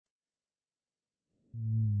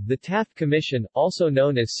The Taft Commission, also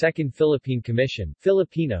known as Second Philippine Commission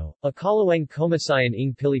Filipino, Ikalawang Komisyon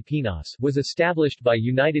ng Pilipinas, was established by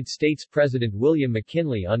United States President William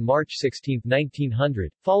McKinley on March 16,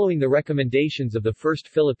 1900, following the recommendations of the First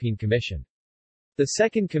Philippine Commission. The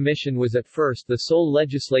Second Commission was at first the sole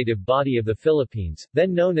legislative body of the Philippines,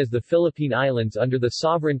 then known as the Philippine Islands under the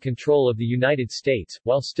sovereign control of the United States,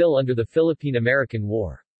 while still under the Philippine-American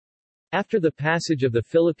War. After the passage of the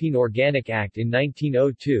Philippine Organic Act in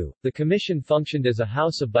 1902, the Commission functioned as a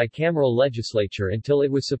house of bicameral legislature until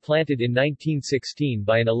it was supplanted in 1916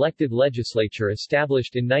 by an elected legislature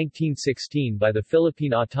established in 1916 by the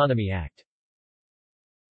Philippine Autonomy Act.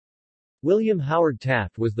 William Howard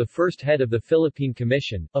Taft was the first head of the Philippine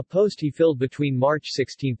Commission, a post he filled between March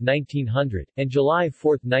 16, 1900, and July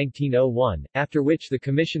 4, 1901, after which the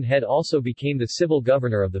commission head also became the civil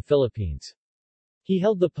governor of the Philippines. He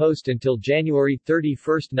held the post until January 31,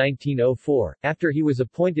 1904, after he was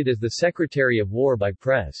appointed as the Secretary of War by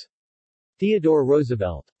Pres. Theodore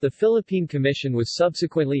Roosevelt. The Philippine Commission was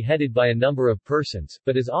subsequently headed by a number of persons,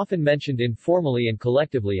 but is often mentioned informally and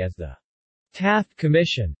collectively as the Taft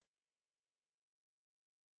Commission.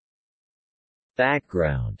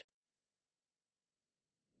 Background.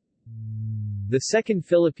 The Second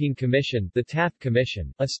Philippine Commission, the Taft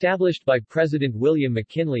Commission, established by President William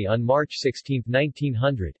McKinley on March 16,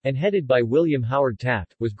 1900, and headed by William Howard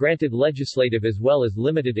Taft, was granted legislative as well as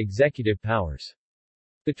limited executive powers.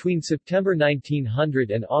 Between September 1900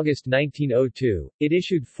 and August 1902, it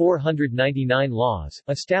issued 499 laws,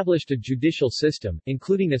 established a judicial system,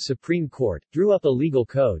 including a Supreme Court, drew up a legal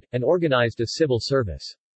code, and organized a civil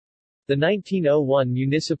service. The 1901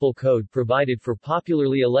 Municipal Code provided for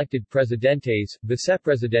popularly elected presidentes,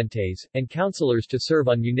 vicepresidentes, and councilors to serve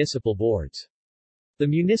on municipal boards. The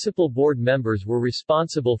municipal board members were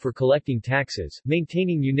responsible for collecting taxes,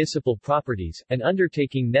 maintaining municipal properties, and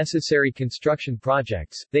undertaking necessary construction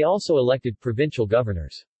projects. They also elected provincial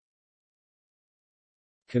governors.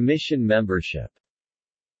 Commission membership.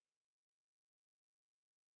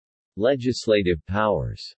 Legislative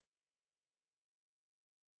powers.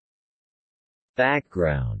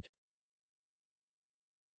 Background.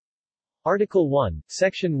 Article 1,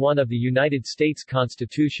 Section 1 of the United States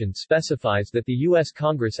Constitution specifies that the U.S.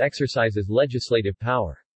 Congress exercises legislative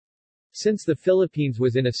power. Since the Philippines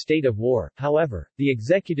was in a state of war, however, the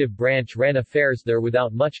executive branch ran affairs there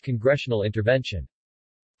without much congressional intervention.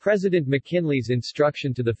 President McKinley's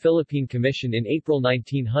instruction to the Philippine Commission in April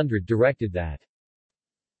 1900 directed that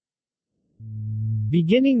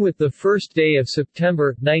beginning with the first day of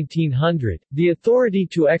September, 1900, the authority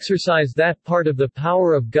to exercise that part of the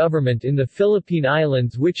power of government in the Philippine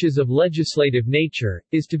Islands which is of legislative nature,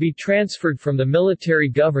 is to be transferred from the military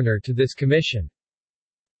governor to this commission.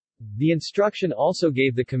 The instruction also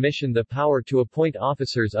gave the commission the power to appoint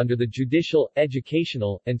officers under the judicial,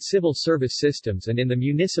 educational, and civil service systems and in the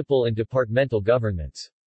municipal and departmental governments.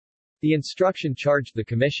 The instruction charged the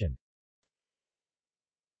commission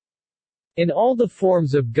in all the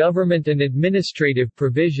forms of government and administrative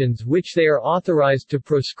provisions which they are authorized to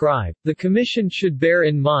proscribe, the Commission should bear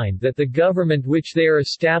in mind that the government which they are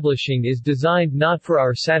establishing is designed not for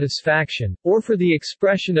our satisfaction, or for the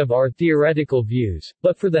expression of our theoretical views,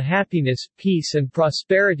 but for the happiness, peace and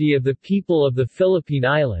prosperity of the people of the Philippine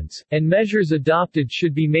Islands, and measures adopted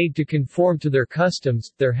should be made to conform to their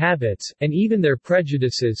customs, their habits, and even their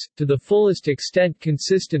prejudices, to the fullest extent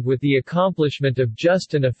consistent with the accomplishment of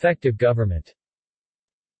just and effective government.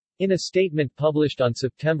 In a statement published on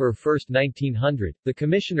September 1, 1900, the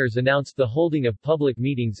commissioners announced the holding of public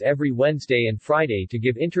meetings every Wednesday and Friday to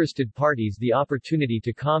give interested parties the opportunity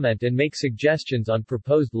to comment and make suggestions on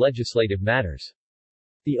proposed legislative matters.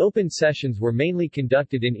 The open sessions were mainly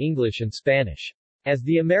conducted in English and Spanish. As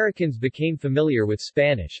the Americans became familiar with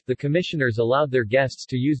Spanish, the commissioners allowed their guests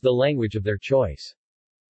to use the language of their choice.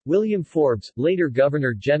 William Forbes, later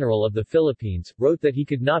Governor-General of the Philippines, wrote that he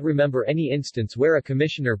could not remember any instance where a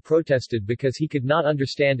commissioner protested because he could not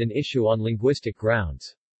understand an issue on linguistic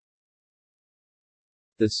grounds.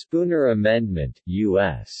 The Spooner Amendment,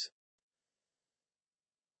 U.S.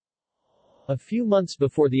 A few months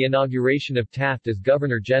before the inauguration of Taft as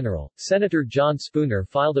Governor-General, Senator John Spooner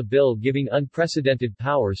filed a bill giving unprecedented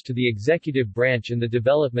powers to the executive branch in the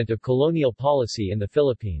development of colonial policy in the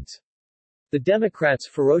Philippines. The Democrats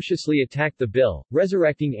ferociously attacked the bill,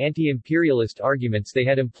 resurrecting anti-imperialist arguments they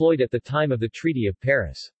had employed at the time of the Treaty of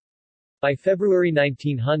Paris. By February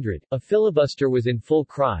 1900, a filibuster was in full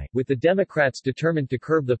cry, with the Democrats determined to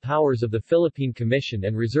curb the powers of the Philippine Commission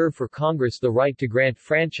and reserve for Congress the right to grant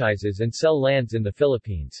franchises and sell lands in the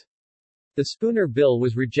Philippines. The Spooner Bill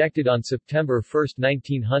was rejected on September 1,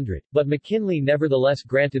 1900, but McKinley nevertheless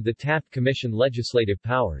granted the Taft Commission legislative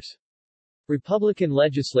powers. Republican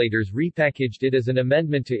legislators repackaged it as an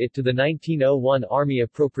amendment to the 1901 Army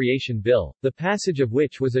Appropriation Bill, the passage of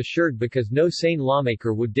which was assured because no sane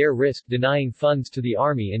lawmaker would dare risk denying funds to the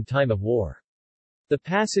Army in time of war. The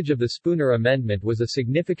passage of the Spooner Amendment was a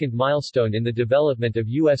significant milestone in the development of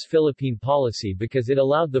U.S.-Philippine policy because it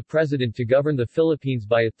allowed the President to govern the Philippines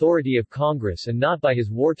by authority of Congress and not by his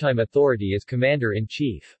wartime authority as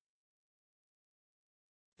Commander-in-Chief.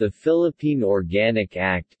 The Philippine Organic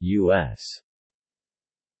Act, U.S.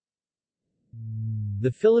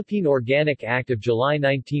 The Philippine Organic Act of July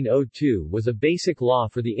 1902 was a basic law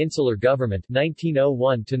for the insular government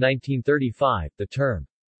 1901-1935. The term,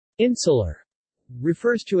 insular,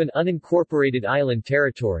 refers to an unincorporated island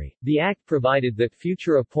territory. The act provided that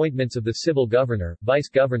future appointments of the civil governor,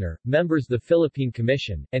 vice-governor, members of the Philippine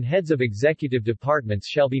Commission, and heads of executive departments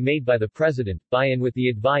shall be made by the President, by and with the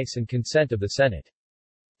advice and consent of the Senate.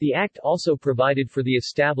 The act also provided for the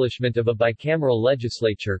establishment of a bicameral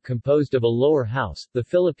legislature composed of a lower house, the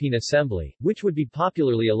Philippine Assembly, which would be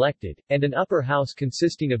popularly elected, and an upper house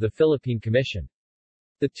consisting of the Philippine Commission.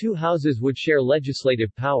 The two houses would share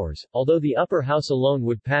legislative powers, although the upper house alone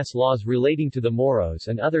would pass laws relating to the Moros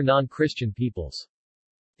and other non-Christian peoples.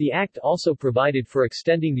 The act also provided for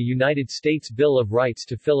extending the United States Bill of Rights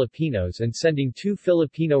to Filipinos and sending 2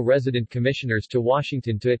 Filipino resident commissioners to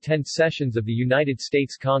Washington to attend sessions of the United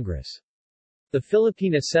States Congress. The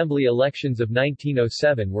Philippine Assembly elections of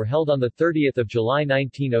 1907 were held on 30 July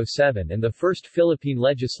 1907 and the first Philippine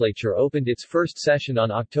legislature opened its first session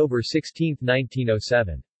on October 16,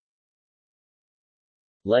 1907.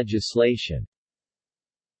 Legislation.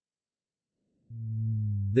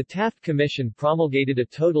 The Taft Commission promulgated a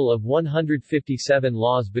total of 157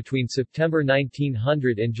 laws between September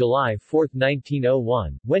 1900 and July 4,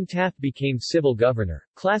 1901, when Taft became civil governor,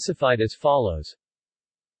 classified as follows.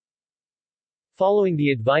 Following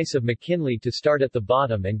the advice of McKinley to start at the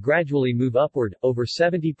bottom and gradually move upward, over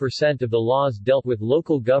 70% of the laws dealt with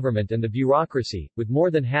local government and the bureaucracy, with more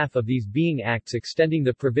than half of these being acts extending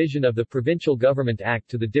the provision of the Provincial Government Act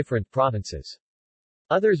to the different provinces.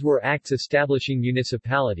 Others were acts establishing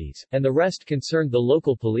municipalities, and the rest concerned the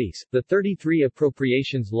local police. The 33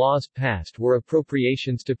 appropriations laws passed were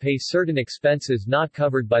appropriations to pay certain expenses not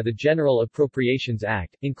covered by the General Appropriations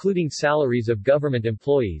Act, including salaries of government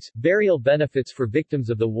employees, burial benefits for victims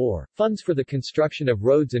of the war, funds for the construction of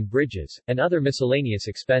roads and bridges, and other miscellaneous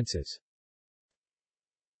expenses.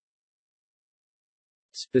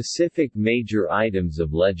 Specific major items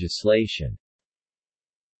of legislation.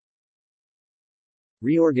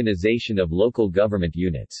 Reorganization of local government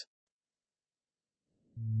units.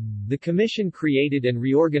 The Commission created and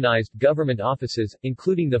reorganized government offices,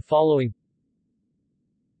 including the following.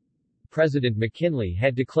 President McKinley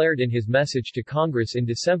had declared in his message to Congress in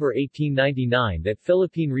December 1899 that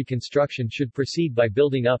Philippine reconstruction should proceed by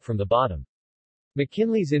building up from the bottom.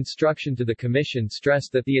 McKinley's instruction to the Commission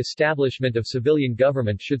stressed that the establishment of civilian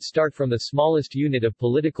government should start from the smallest unit of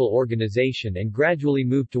political organization and gradually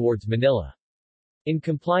move towards Manila. In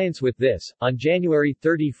compliance with this, on January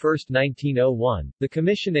 31, 1901, the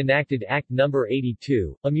Commission enacted Act No.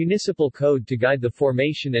 82, a municipal code to guide the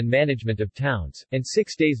formation and management of towns, and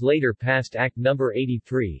 6 days later passed Act No.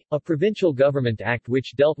 83, a Provincial Government Act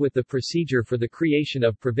which dealt with the procedure for the creation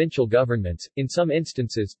of provincial governments. In some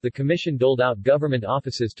instances, the Commission doled out government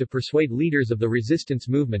offices to persuade leaders of the resistance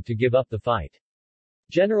movement to give up the fight.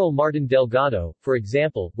 General Martin Delgado, for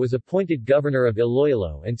example, was appointed governor of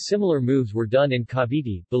Iloilo and similar moves were done in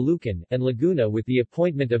Cavite, Bulucan, and Laguna with the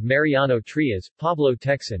appointment of Mariano Trias, Pablo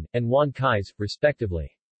Texan, and Juan Caiz,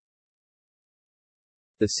 respectively.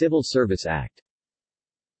 The Civil Service Act.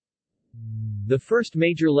 The first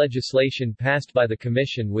major legislation passed by the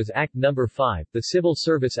Commission was Act No. 5, the Civil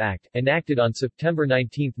Service Act, enacted on September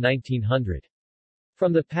 19, 1900.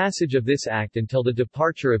 From the passage of this act until the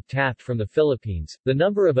departure of Taft from the Philippines, the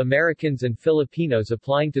number of Americans and Filipinos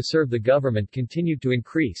applying to serve the government continued to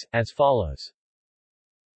increase, as follows.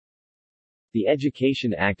 The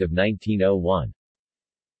Education Act of 1901.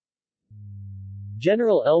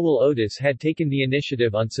 General Elwell Otis had taken the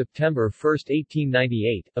initiative on September 1,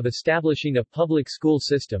 1898, of establishing a public school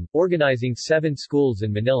system, organizing 7 schools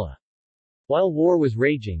in Manila. While war was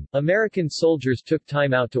raging, American soldiers took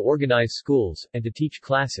time out to organize schools, and to teach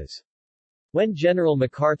classes. When General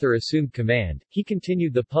MacArthur assumed command, he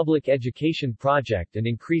continued the public education project and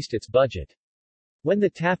increased its budget. When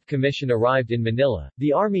the Taft Commission arrived in Manila,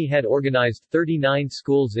 the Army had organized 39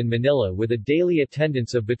 schools in Manila with a daily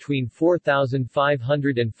attendance of between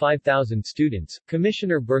 4,500 and 5,000 students.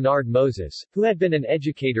 Commissioner Bernard Moses, who had been an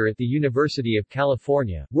educator at the University of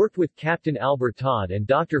California, worked with Captain Albert Todd and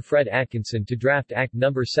Dr. Fred Atkinson to draft Act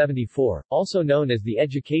No. 74, also known as the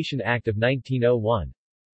Education Act of 1901.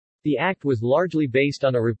 The act was largely based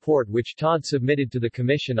on a report which Todd submitted to the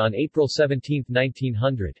Commission on April 17,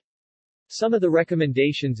 1900. Some of the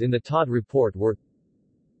recommendations in the Todd report were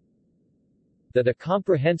that a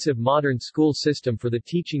comprehensive modern school system for the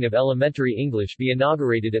teaching of elementary English be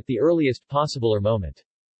inaugurated at the earliest possible moment,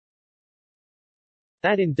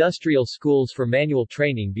 that industrial schools for manual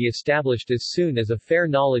training be established as soon as a fair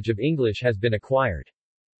knowledge of English has been acquired,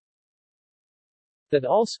 that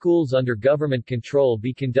all schools under government control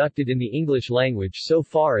be conducted in the English language so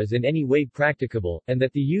far as in any way practicable, and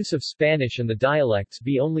that the use of Spanish and the dialects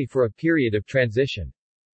be only for a period of transition.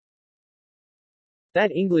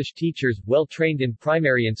 That English teachers, well trained in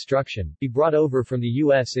primary instruction, be brought over from the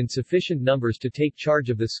U.S. in sufficient numbers to take charge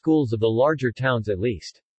of the schools of the larger towns at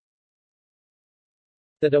least.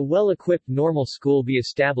 That a well-equipped normal school be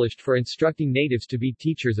established for instructing natives to be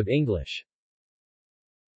teachers of English.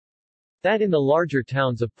 That in the larger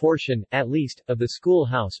towns a portion, at least, of the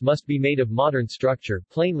schoolhouse must be made of modern structure,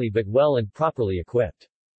 plainly but well and properly equipped.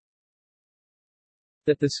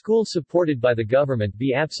 That the school supported by the government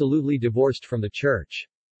be absolutely divorced from the church.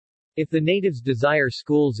 If the natives desire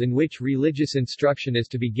schools in which religious instruction is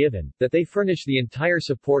to be given, that they furnish the entire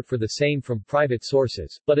support for the same from private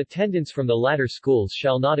sources, but attendance from the latter schools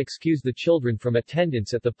shall not excuse the children from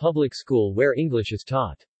attendance at the public school where English is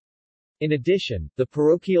taught. In addition, the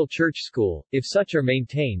parochial church school, if such are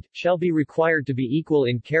maintained, shall be required to be equal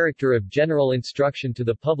in character of general instruction to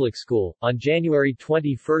the public school. On January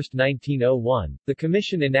 21, 1901, the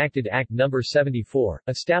Commission enacted Act No. 74,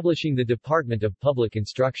 establishing the Department of Public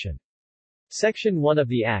Instruction. Section 1 of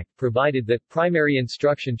the Act provided that primary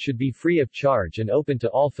instruction should be free of charge and open to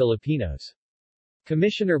all Filipinos.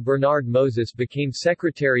 Commissioner Bernard Moses became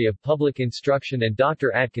Secretary of Public Instruction and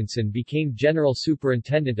Dr. Atkinson became General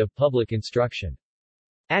Superintendent of Public Instruction.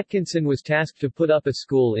 Atkinson was tasked to put up a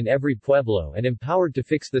school in every pueblo and empowered to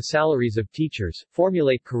fix the salaries of teachers,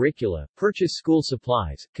 formulate curricula, purchase school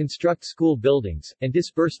supplies, construct school buildings, and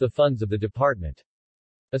disburse the funds of the department.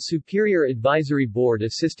 A superior advisory board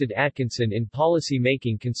assisted Atkinson in policy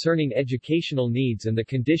making concerning educational needs and the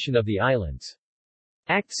condition of the islands.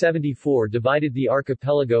 Act 74 divided the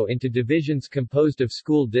archipelago into divisions composed of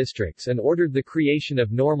school districts and ordered the creation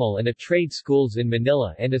of normal and a trade schools in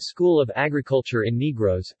Manila and a school of agriculture in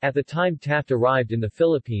Negros. At the time Taft arrived in the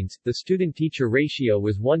Philippines, the student-teacher ratio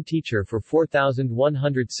was 1 teacher for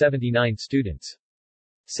 4,179 students.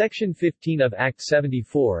 Section 15 of Act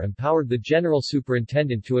 74 empowered the General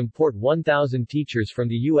Superintendent to import 1,000 teachers from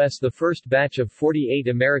the U.S. The first batch of 48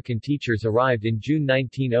 American teachers arrived in June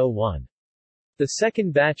 1901. The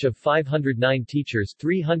second batch of 509 teachers,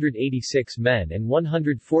 386 men and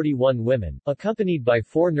 141 women, accompanied by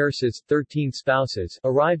 4 nurses, 13 spouses,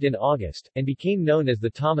 arrived in August, and became known as the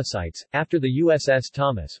Thomasites, after the USS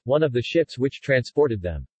Thomas, one of the ships which transported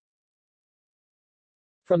them.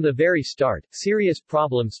 From the very start, serious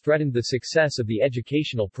problems threatened the success of the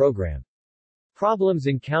educational program. Problems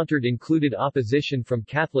encountered included opposition from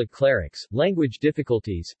Catholic clerics, language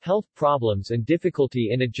difficulties, health problems and difficulty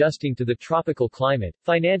in adjusting to the tropical climate,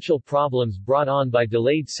 financial problems brought on by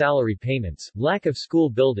delayed salary payments, lack of school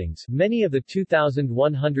buildings. Many of the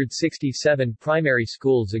 2,167 primary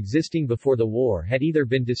schools existing before the war had either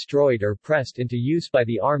been destroyed or pressed into use by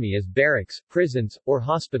the Army as barracks, prisons, or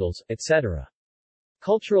hospitals, etc.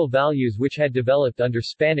 Cultural values which had developed under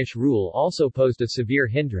Spanish rule also posed a severe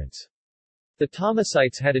hindrance. The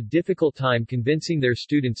Thomasites had a difficult time convincing their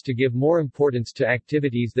students to give more importance to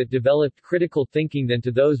activities that developed critical thinking than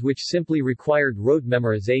to those which simply required rote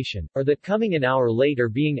memorization, or that coming an hour late or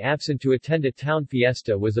being absent to attend a town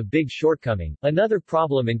fiesta was a big shortcoming. Another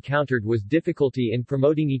problem encountered was difficulty in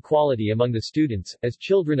promoting equality among the students, as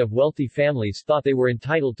children of wealthy families thought they were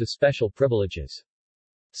entitled to special privileges.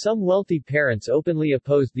 Some wealthy parents openly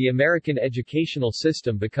opposed the American educational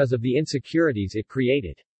system because of the insecurities it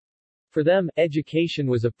created. For them, education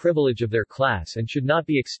was a privilege of their class and should not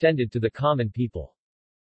be extended to the common people.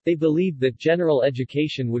 They believed that general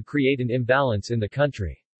education would create an imbalance in the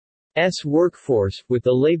country's workforce, with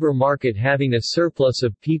the labor market having a surplus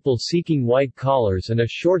of people seeking white collars and a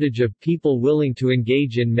shortage of people willing to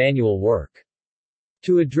engage in manual work.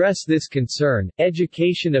 To address this concern,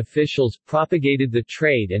 education officials propagated the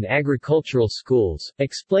trade and agricultural schools,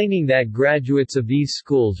 explaining that graduates of these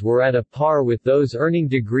schools were at a par with those earning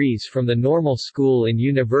degrees from the normal school in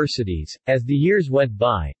universities. As the years went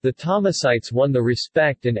by, the Thomasites won the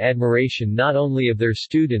respect and admiration not only of their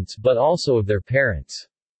students but also of their parents.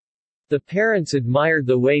 The parents admired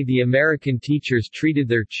the way the American teachers treated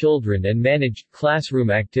their children and managed classroom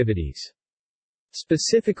activities.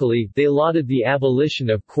 Specifically, they lauded the abolition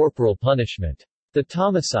of corporal punishment. The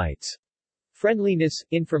Thomasites' friendliness,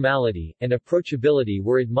 informality, and approachability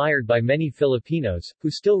were admired by many Filipinos,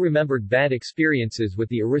 who still remembered bad experiences with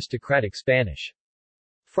the aristocratic Spanish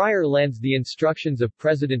friar lands. The instructions of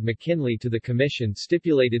President McKinley to the Commission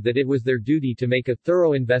stipulated that it was their duty to make a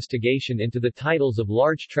thorough investigation into the titles of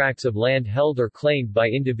large tracts of land held or claimed by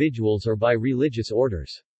individuals or by religious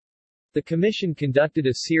orders. The Commission conducted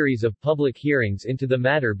a series of public hearings into the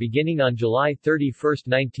matter beginning on July 31,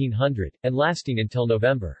 1900, and lasting until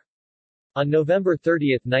November. On November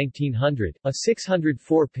 30, 1900, a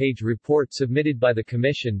 604-page report submitted by the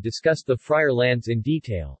Commission discussed the friar lands in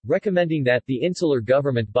detail, recommending that the insular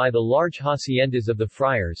government buy the large haciendas of the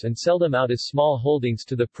friars and sell them out as small holdings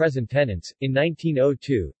to the present tenants. In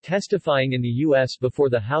 1902, testifying in the U.S. before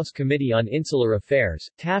the House Committee on Insular Affairs,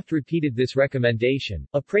 Taft repeated this recommendation,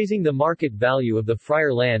 appraising the market value of the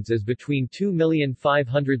friar lands as between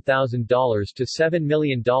 $2,500,000 to $7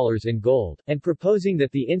 million in gold, and proposing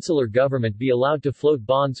that the insular government be allowed to float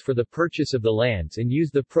bonds for the purchase of the lands and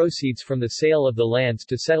use the proceeds from the sale of the lands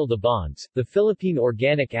to settle the bonds. The Philippine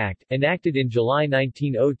Organic Act, enacted in July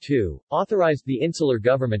 1902, authorized the insular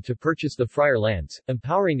government to purchase the friar lands,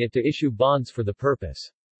 empowering it to issue bonds for the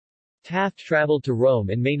purpose. Taft traveled to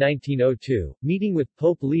Rome in May 1902, meeting with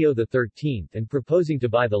Pope Leo XIII and proposing to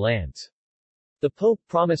buy the lands. The Pope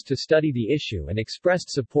promised to study the issue and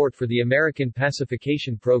expressed support for the American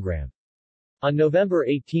pacification program. On November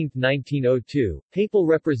 18, 1902, papal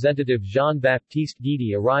representative Jean-Baptiste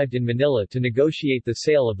Guidi arrived in Manila to negotiate the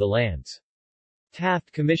sale of the lands.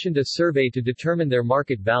 Taft commissioned a survey to determine their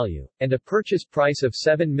market value, and a purchase price of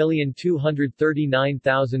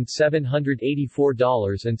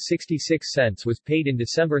 $7,239,784.66 was paid in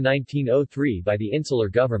December 1903 by the insular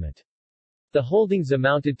government. The holdings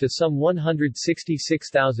amounted to some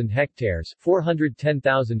 166,000 hectares,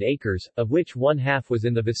 410,000 acres, of which one-half was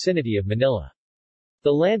in the vicinity of Manila.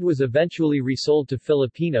 The land was eventually resold to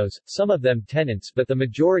Filipinos, some of them tenants but the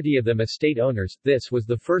majority of them estate owners. This was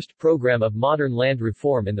the first program of modern land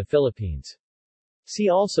reform in the Philippines. See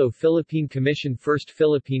also Philippine Commission. First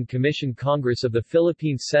Philippine Commission, Congress of the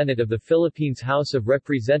Philippines, Senate of the Philippines, House of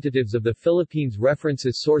Representatives of the Philippines.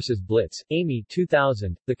 References. Sources. Blitz, Amy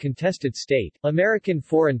 2000, The Contested State, American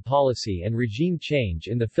Foreign Policy and Regime Change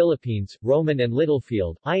in the Philippines, Rowman and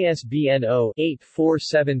Littlefield, ISBN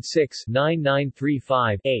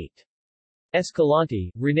 0-8476-9935-8.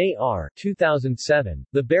 Escalante, Rene R. 2007,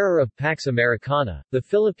 The Bearer of Pax Americana, The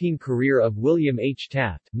Philippine Career of William H.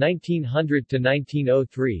 Taft,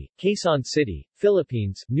 1900-1903, Quezon City,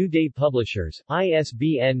 Philippines, New Day Publishers,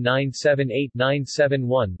 ISBN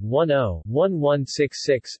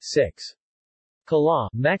 978-971-10-1166-6. Kala,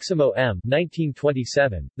 Maximo M.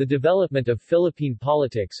 1927, The Development of Philippine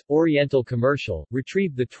Politics, Oriental Commercial,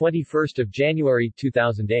 retrieved 21 January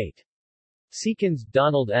 2008. Seekins,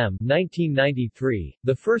 Donald M. 1993,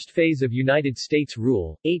 The First Phase of United States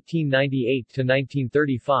Rule,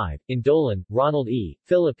 1898-1935, in Dolan, Ronald E.,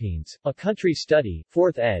 Philippines, A Country Study,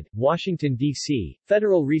 4th ed., Washington, D.C.,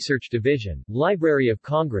 Federal Research Division, Library of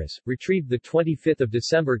Congress, retrieved 25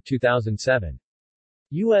 December 2007.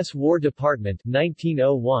 U.S. War Department,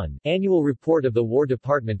 1901, Annual Report of the War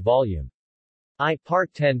Department Volume I.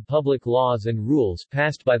 Part 10. Public Laws and Rules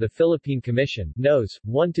passed by the Philippine Commission, Nos.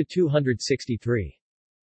 1-263.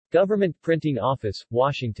 Government Printing Office,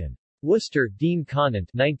 Washington. Worcester, Dean Conant,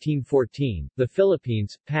 1914, The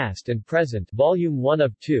Philippines, Past and Present, Volume 1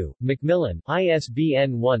 of 2, Macmillan,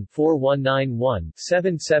 ISBN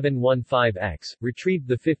 1-4191-7715-X,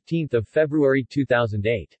 retrieved 15 February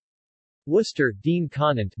 2008. Worcester, Dean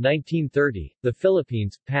Conant, 1930, The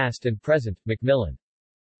Philippines, Past and Present, Macmillan.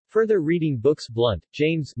 Further reading. Books. Blunt,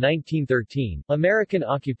 James 1913, American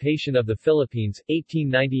Occupation of the Philippines,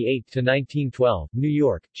 1898-1912, New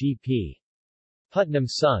York, G.P. Putnam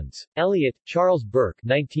Sons. Elliott, Charles Burke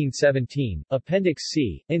 1917, Appendix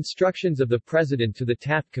C, Instructions of the President to the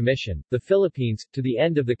Taft Commission, The Philippines, to the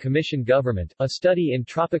End of the Commission Government, A Study in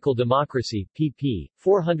Tropical Democracy, pp.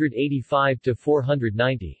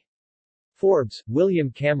 485-490. Forbes, William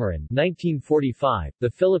Cameron 1945, The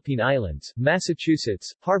Philippine Islands,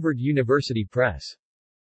 Massachusetts, Harvard University Press.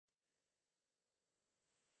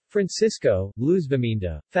 Francisco,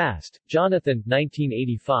 Luzviminda, Fast, Jonathan,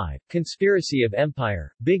 1985, Conspiracy of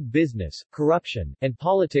Empire, Big Business, Corruption, and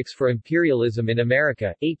Politics for Imperialism in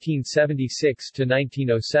America,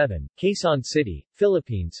 1876-1907, Quezon City,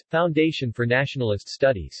 Philippines, Foundation for Nationalist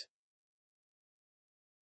Studies.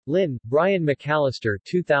 Lynn, Brian McAllister,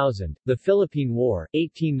 2000, The Philippine War,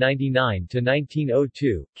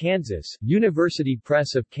 1899-1902, Kansas, University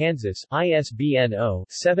Press of Kansas, ISBN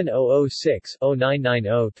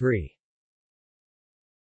 0-7006-09903.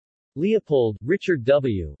 Leopold, Richard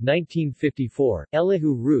W., 1954,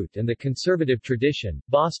 Elihu Root and the Conservative Tradition,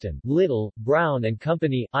 Boston, Little, Brown and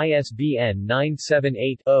Company, ISBN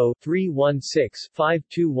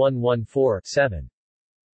 978-0-316-52114-7.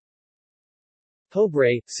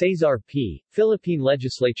 Pobre, Cesar P., Philippine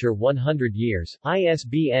Legislature 100 Years,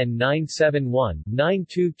 ISBN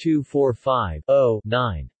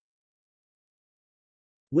 971-92245-0-9.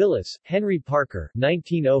 Willis, Henry Parker,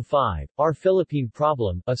 1905, Our Philippine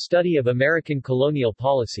Problem, A Study of American Colonial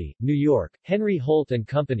Policy, New York, Henry Holt and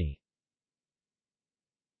Company.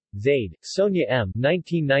 Zaid, Sonia M.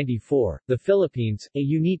 1994, The Philippines, A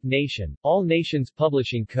Unique Nation, All Nations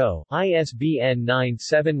Publishing Co., ISBN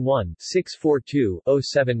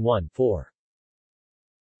 971-642-071-4.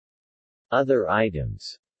 Other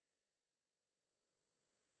items.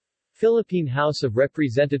 Philippine House of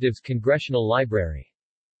Representatives Congressional Library.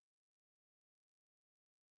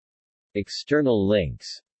 External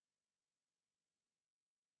links.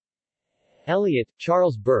 Elliott,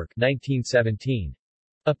 Charles Burke, 1917.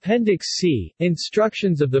 Appendix C,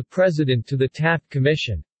 Instructions of the President to the Taft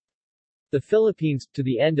Commission. The Philippines, to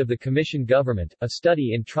the End of the Commission Government, A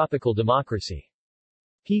Study in Tropical Democracy.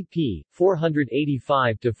 pp.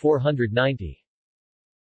 485-490.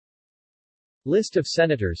 List of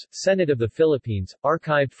Senators, Senate of the Philippines,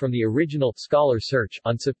 archived from the original Scholar Search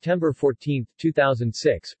on September 14,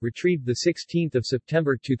 2006, retrieved 16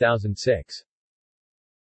 September 2006.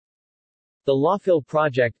 The Lawphil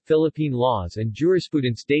Project, Philippine Laws and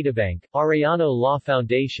Jurisprudence Databank, Arellano Law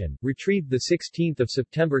Foundation, retrieved 16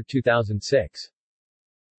 September 2006.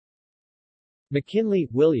 McKinley,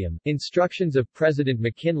 William, Instructions of President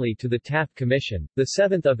McKinley to the Taft Commission,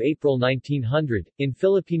 7 April 1900, in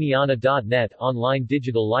Filipiniana.net online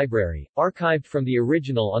digital library, archived from the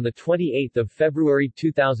original on 28 February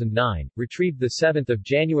 2009, retrieved 7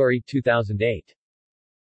 January 2008.